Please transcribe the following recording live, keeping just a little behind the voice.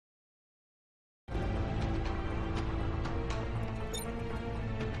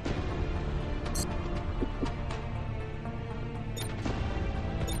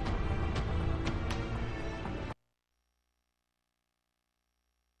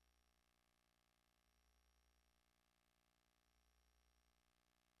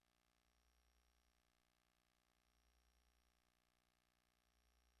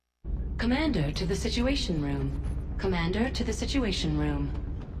Commander to the Situation Room. Commander to the Situation Room.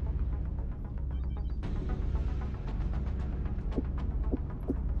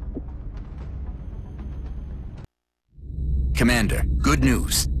 Commander, good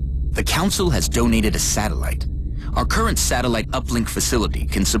news. The Council has donated a satellite. Our current satellite uplink facility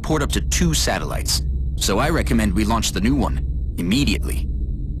can support up to 2 satellites, so I recommend we launch the new one immediately.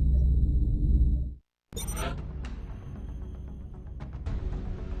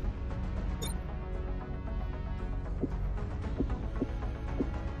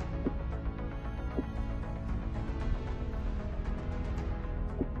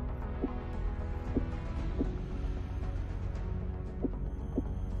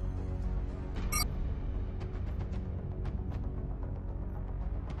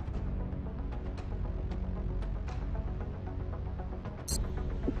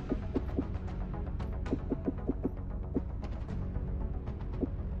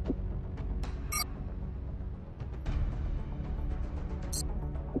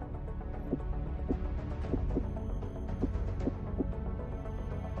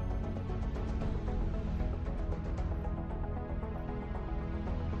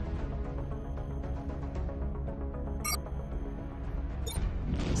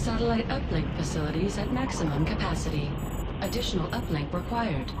 Satellite uplink facilities at maximum capacity. Additional uplink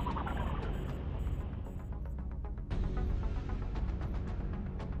required.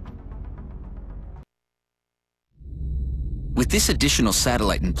 With this additional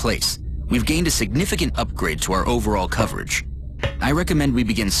satellite in place, we've gained a significant upgrade to our overall coverage. I recommend we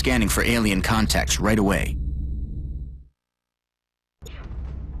begin scanning for alien contacts right away.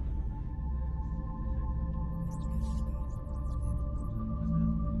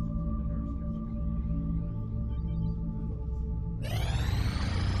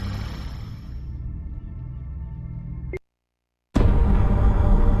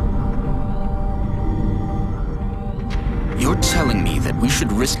 You're telling me that we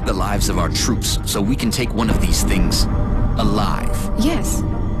should risk the lives of our troops so we can take one of these things alive? Yes.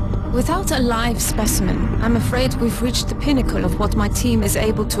 Without a live specimen, I'm afraid we've reached the pinnacle of what my team is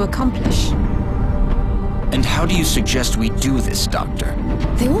able to accomplish. And how do you suggest we do this, Doctor?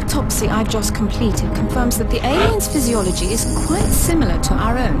 The autopsy I've just completed confirms that the alien's physiology is quite similar to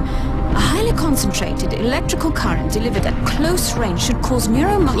our own. A highly concentrated electrical current delivered at close range should cause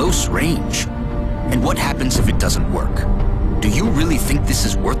Close range? And what happens if it doesn't work? Do you really think this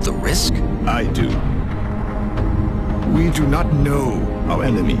is worth the risk? I do. We do not know our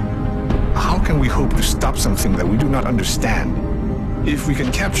enemy. How can we hope to stop something that we do not understand? If we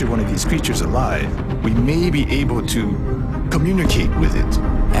can capture one of these creatures alive, we may be able to communicate with it.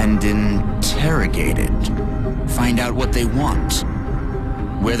 And interrogate it. Find out what they want.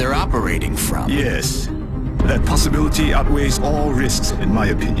 Where they're operating from. Yes. That possibility outweighs all risks, in my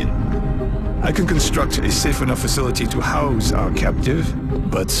opinion. I can construct a safe enough facility to house our captive,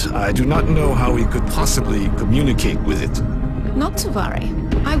 but I do not know how we could possibly communicate with it. Not to worry.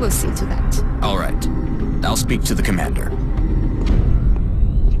 I will see to that. All right. I'll speak to the commander.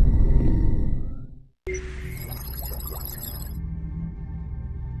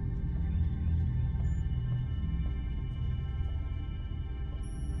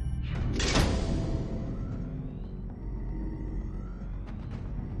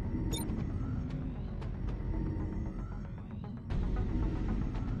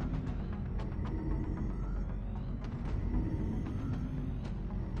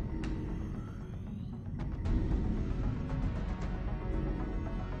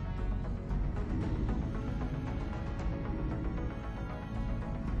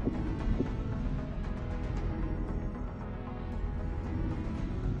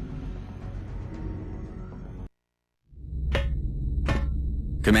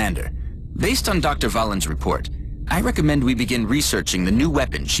 Commander, based on Dr. Valen's report, I recommend we begin researching the new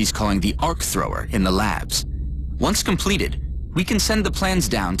weapon she's calling the Arc Thrower in the labs. Once completed, we can send the plans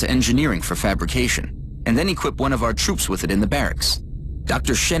down to engineering for fabrication, and then equip one of our troops with it in the barracks.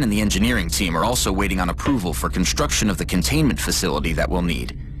 Dr. Shen and the engineering team are also waiting on approval for construction of the containment facility that we'll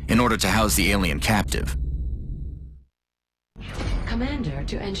need in order to house the alien captive. Commander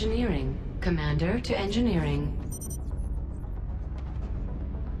to Engineering. Commander to Engineering.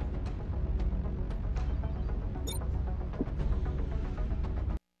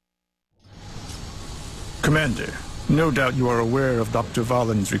 Commander, no doubt you are aware of Dr.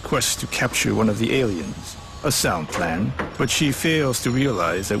 Valen's request to capture one of the aliens. A sound plan, but she fails to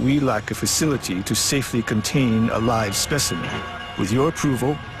realize that we lack a facility to safely contain a live specimen. With your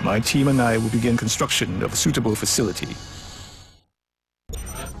approval, my team and I will begin construction of a suitable facility.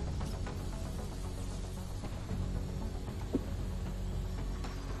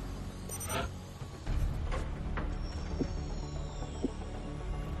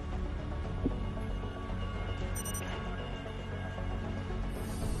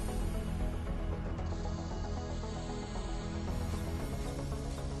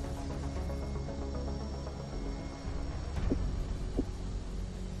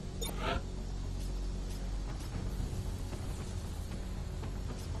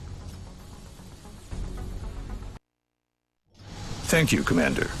 Thank you,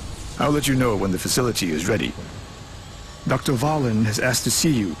 Commander. I'll let you know when the facility is ready. Dr. Valen has asked to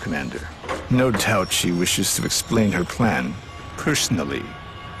see you, Commander. No doubt she wishes to explain her plan, personally.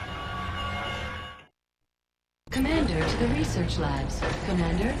 Commander to the research labs.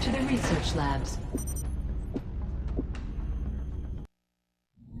 Commander to the research labs.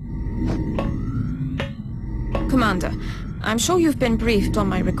 Commander, I'm sure you've been briefed on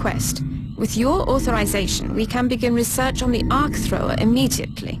my request. With your authorization, we can begin research on the arc thrower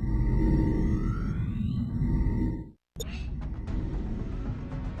immediately.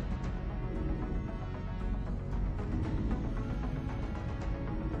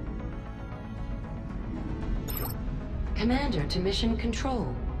 Commander to mission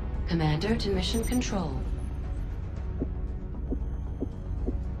control. Commander to mission control.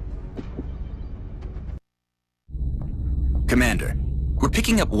 Commander, we're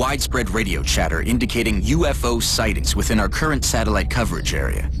picking up widespread radio chatter indicating UFO sightings within our current satellite coverage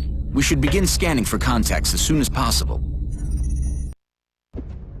area. We should begin scanning for contacts as soon as possible.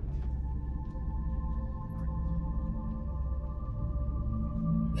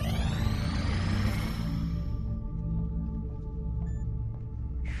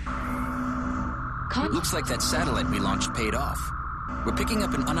 Looks like that satellite we launched paid off. We're picking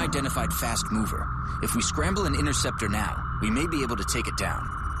up an unidentified fast mover. If we scramble an interceptor now, we may be able to take it down.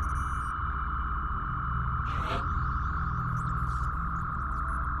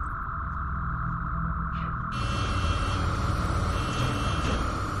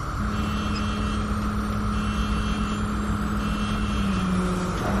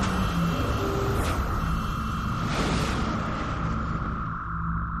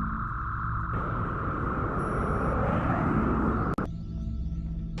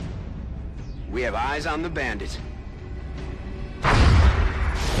 We have eyes on the bandit.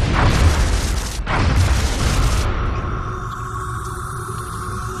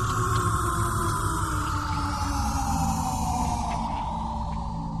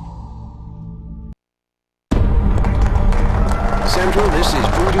 Central, this is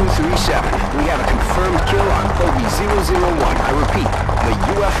Voodoo 37. We have a confirmed kill on Bogey 001. I repeat, the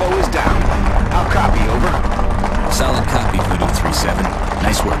UFO is down. I'll copy, over. Solid copy, Voodoo 37.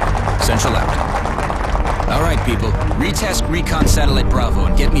 Nice work. Central out. All right, people. Retask Recon Satellite Bravo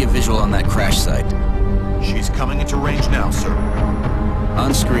and get me a visual on that crash site. She's coming into range now, sir.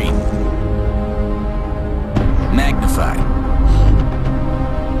 On screen. Magnify.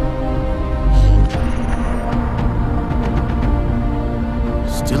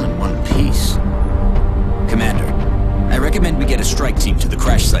 Still in one piece. Commander, I recommend we get a strike team to the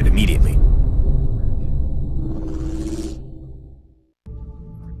crash site immediately.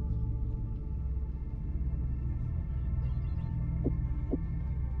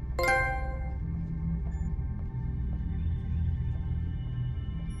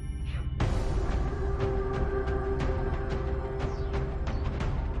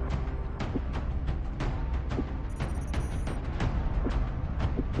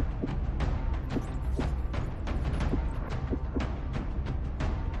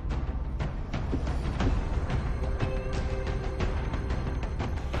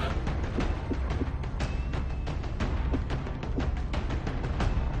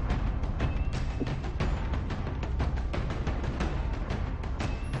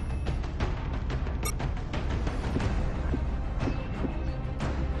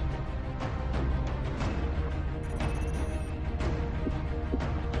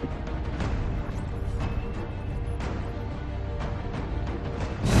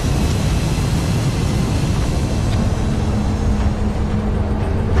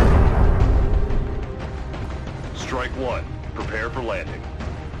 Strike one. Prepare for landing.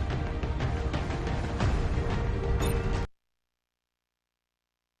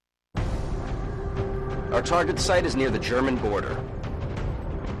 Our target site is near the German border.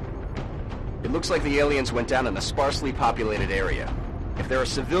 It looks like the aliens went down in a sparsely populated area. If there are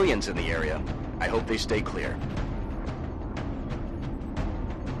civilians in the area, I hope they stay clear.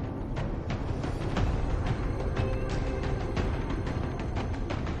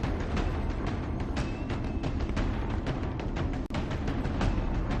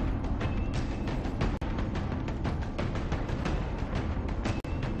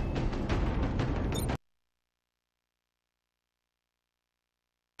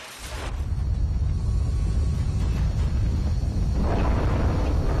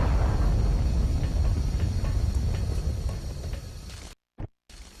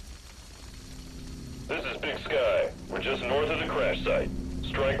 This is Big Sky. We're just north of the crash site.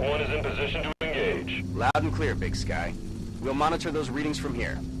 Strike one is in position to engage. Loud and clear, Big Sky. We'll monitor those readings from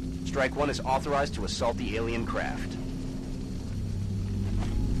here. Strike one is authorized to assault the alien craft.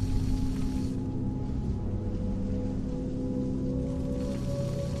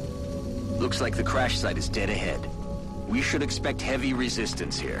 Looks like the crash site is dead ahead. We should expect heavy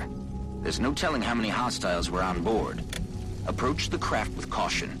resistance here. There's no telling how many hostiles were on board. Approach the craft with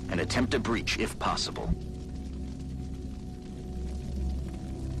caution and attempt a breach if possible.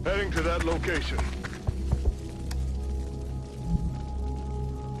 Heading to that location.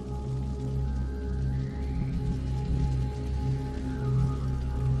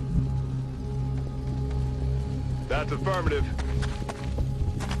 That's affirmative.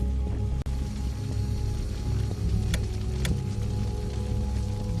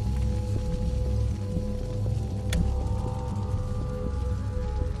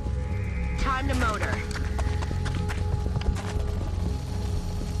 Time to motor.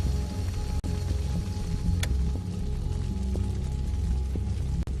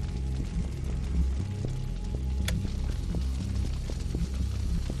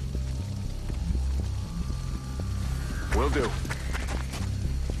 Will do.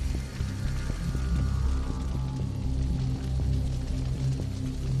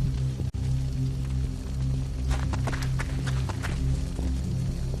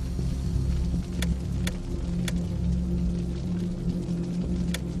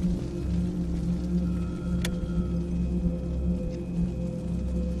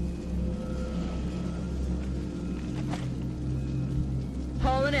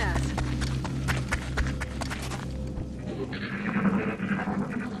 Hauling ass.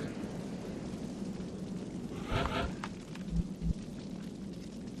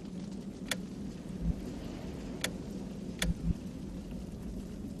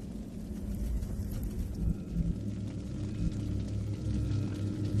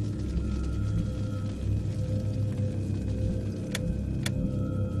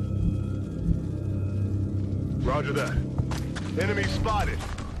 Roger that. Enemy spotted.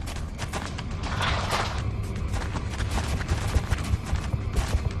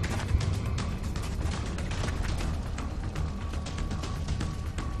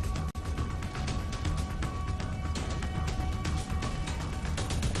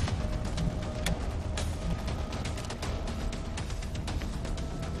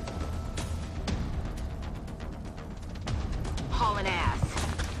 Hauling ass.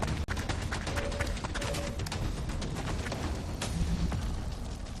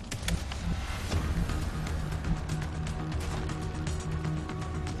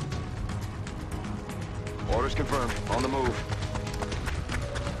 Orders confirmed. On the move.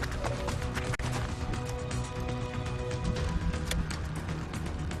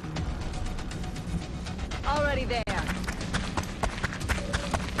 Already there.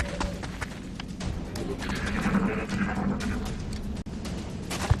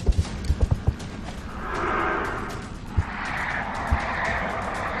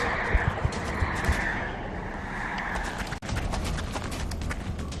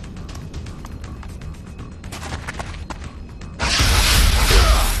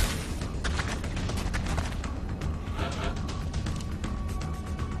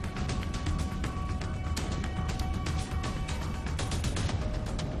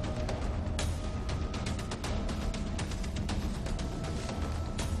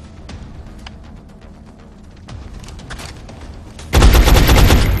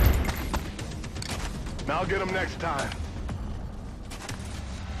 I'll get him next time.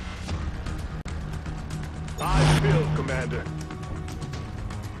 Eyes peeled, Commander.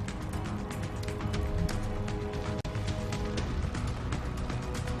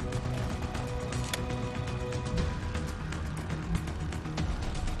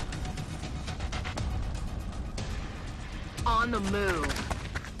 On the move.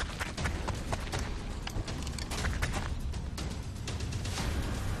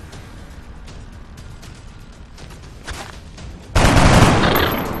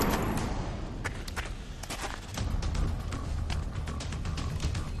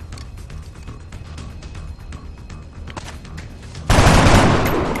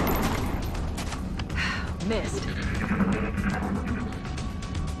 Missed.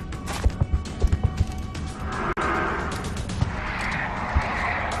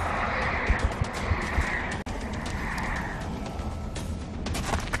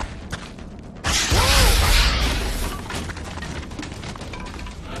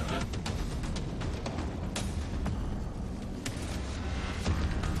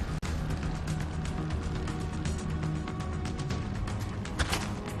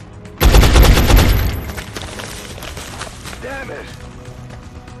 Damn it!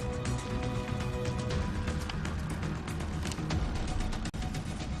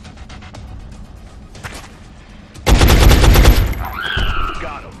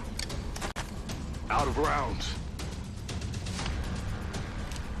 Got him. Out of rounds.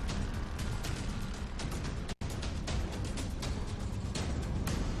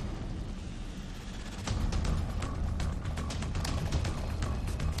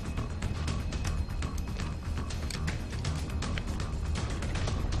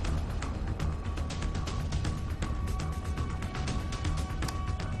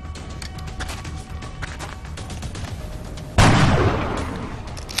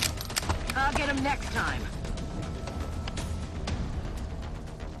 next time.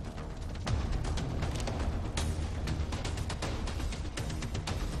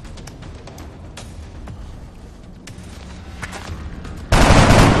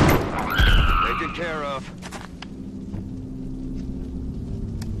 Taken care of.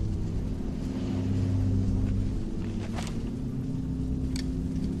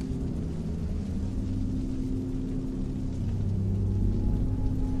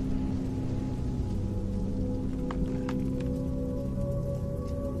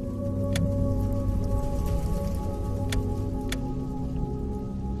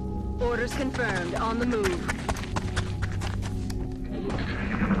 Orders confirmed. On the move.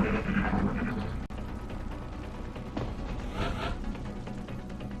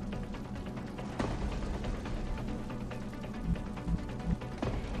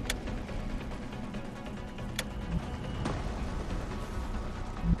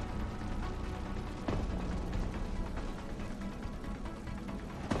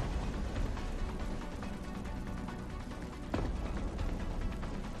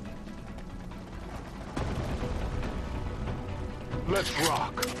 Let's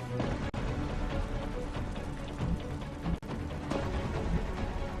rock.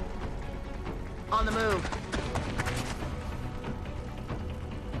 On the move.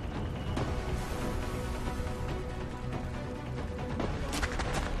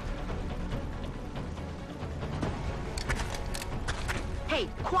 Hey,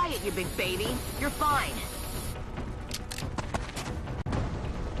 quiet, you big baby. You're fine.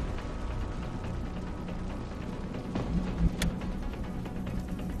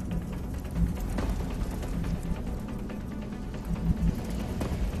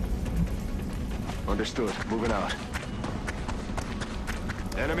 Understood. Moving out.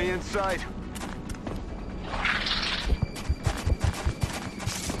 Enemy in sight.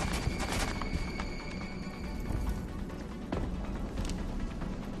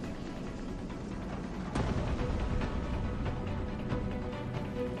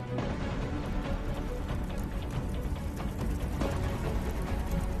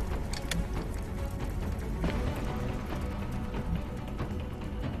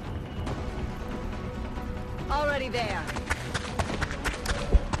 Already there.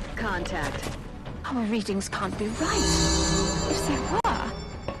 Contact. Our readings can't be right. If they were,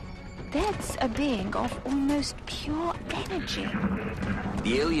 that's a being of almost pure energy.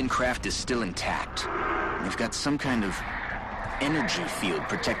 The alien craft is still intact. They've got some kind of energy field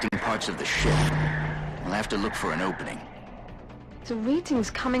protecting parts of the ship. We'll have to look for an opening. The readings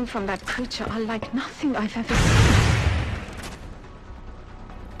coming from that creature are like nothing I've ever seen.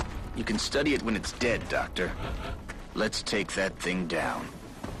 You can study it when it's dead, Doctor. Let's take that thing down.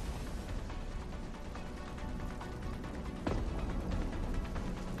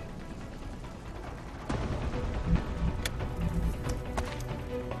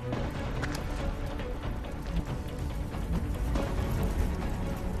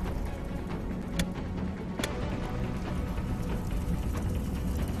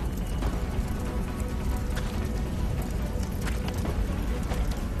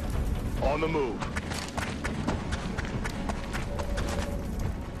 On the move.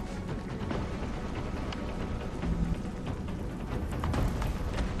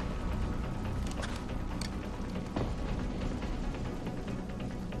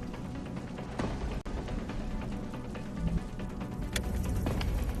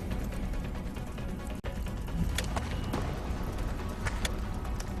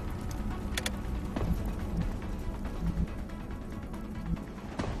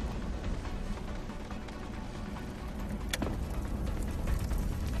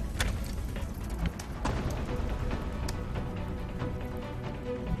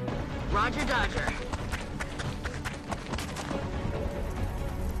 Roger, Dodger.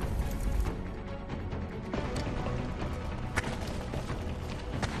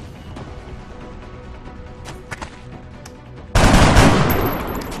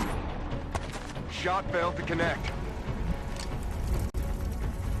 Shot failed to connect.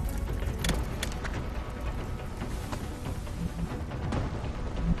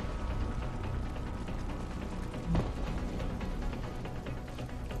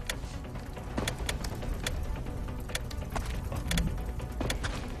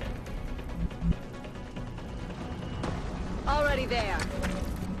 Already there.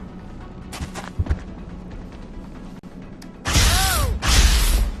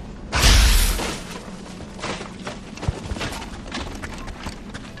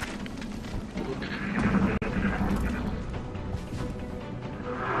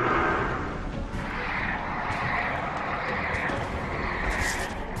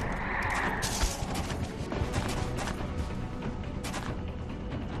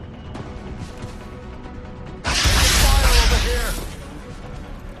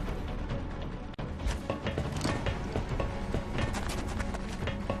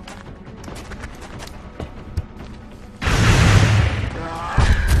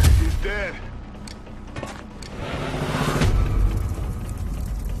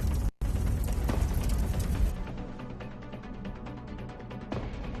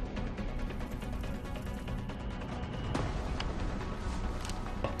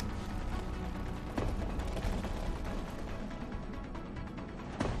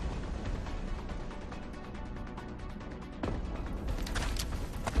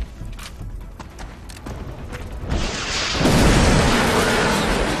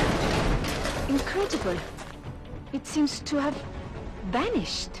 beautiful. It seems to have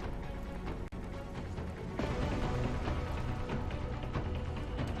vanished.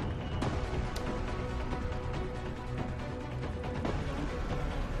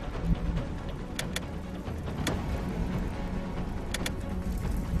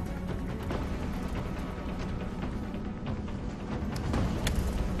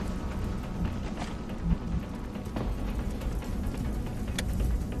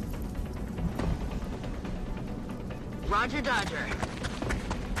 Roger, Dodger.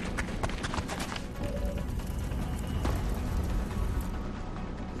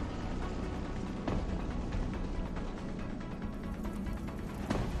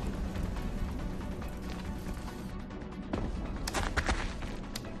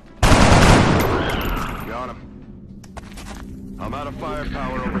 Got him. I'm out of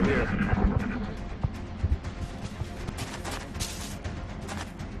firepower over here.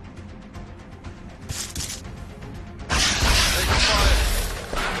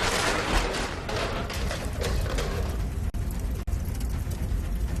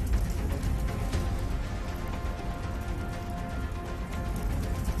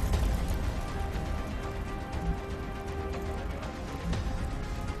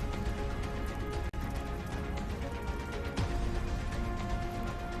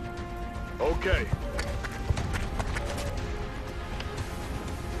 Okay.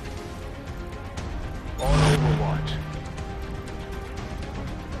 On Overwatch.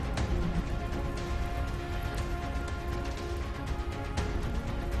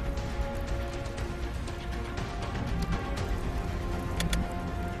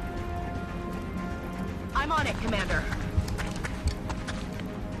 I'm on it, Commander.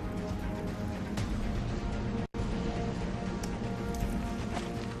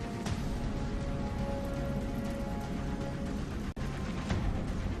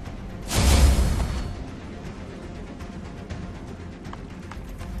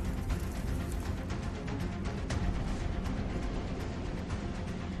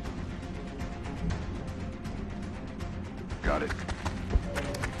 Got it.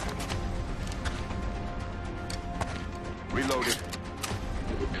 Reloaded.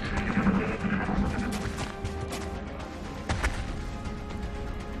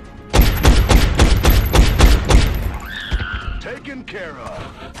 Taken care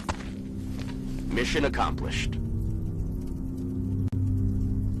of. Mission accomplished.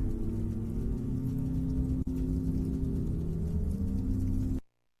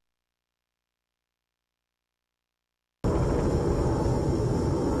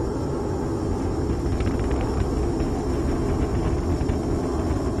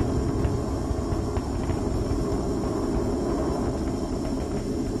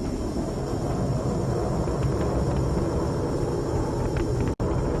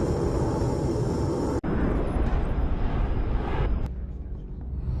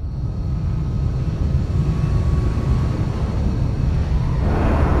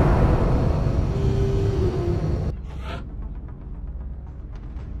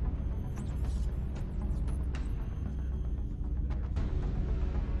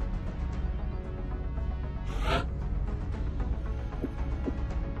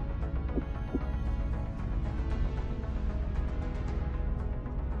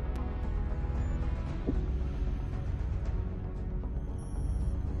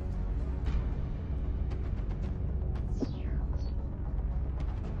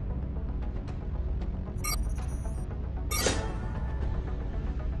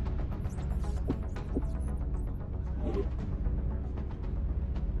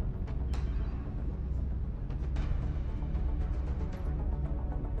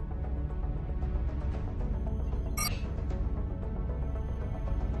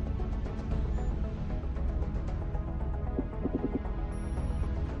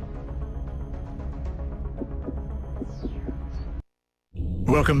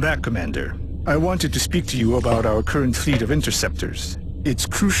 Welcome back, Commander. I wanted to speak to you about our current fleet of interceptors. It's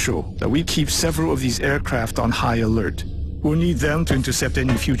crucial that we keep several of these aircraft on high alert. We'll need them to intercept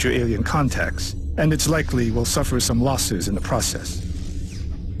any future alien contacts, and it's likely we'll suffer some losses in the process.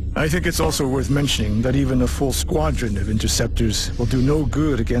 I think it's also worth mentioning that even a full squadron of interceptors will do no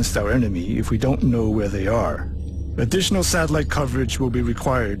good against our enemy if we don't know where they are. Additional satellite coverage will be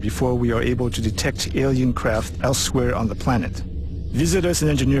required before we are able to detect alien craft elsewhere on the planet. Visit us in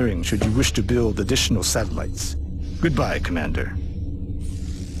engineering should you wish to build additional satellites. Goodbye, Commander.